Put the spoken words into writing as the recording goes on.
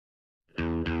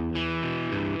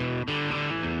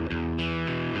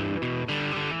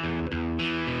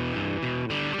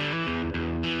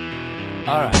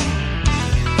All right.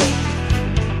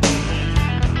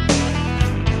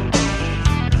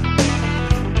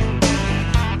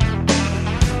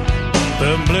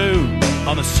 Boom blue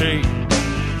on the street,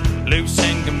 loose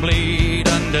and complete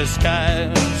under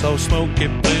skies so smoky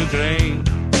blue-green.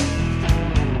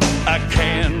 I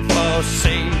can't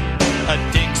foresee a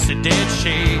Dixie did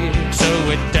she, so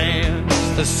it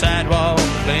danced the sidewalk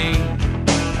clean.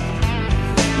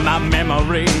 My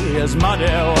memory is muddy,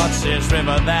 what's this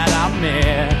river that I'm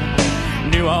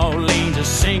in? New Orleans is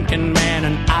sinking, man,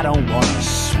 and I don't wanna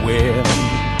swim.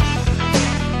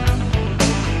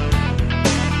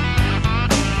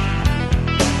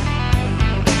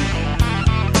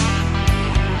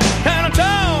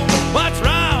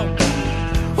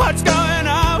 What's going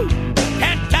on?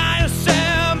 Can't tie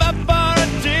yourself up for a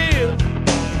deal.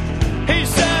 He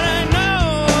said, I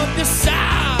know the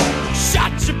South.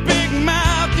 Shut your big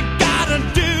mouth. You gotta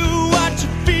do what you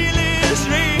feel is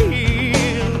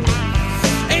real.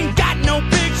 Ain't got no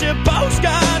picture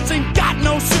postcards, ain't got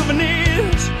no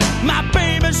souvenirs. My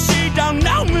baby, she don't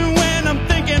know me when I'm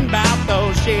thinking about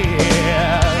those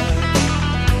years.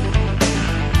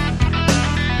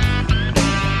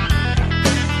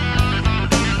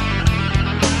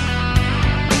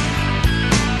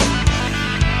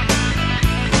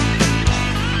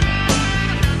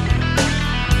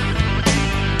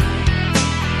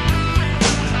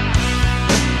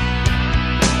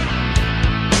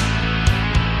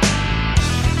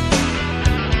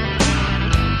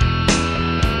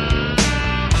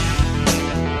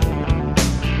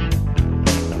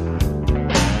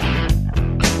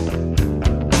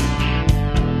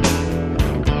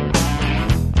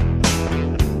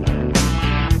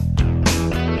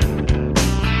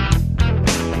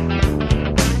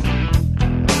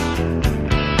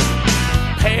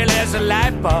 There's a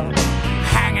light bulb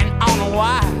hanging on a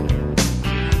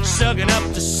wire, sucking up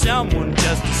to someone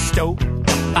just to stoke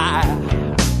the fire,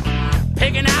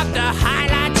 picking out the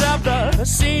highlights of the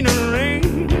scenery.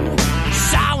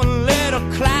 Saw a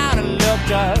little cloud and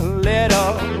looked a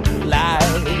little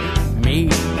like me.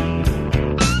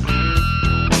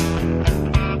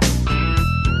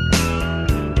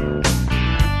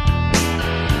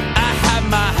 I had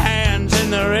my hands in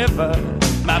the river,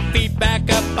 my feet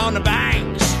back up on the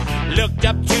banks, looked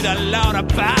up to the Lord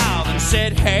above and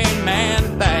said, hey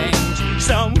man, thanks.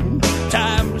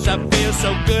 Sometimes I feel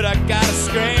so good I gotta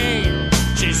scream.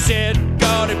 She said,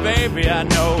 Gordy baby, I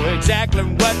know exactly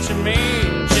what you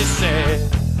mean. She said,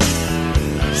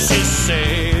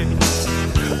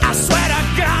 I swear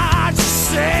to God, she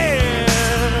said,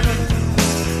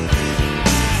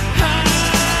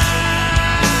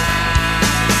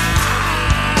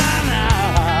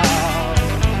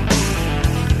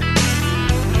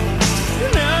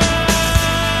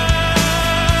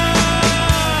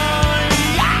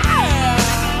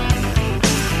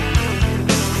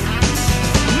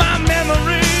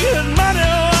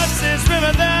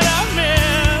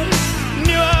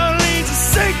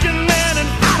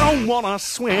 wanna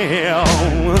swim.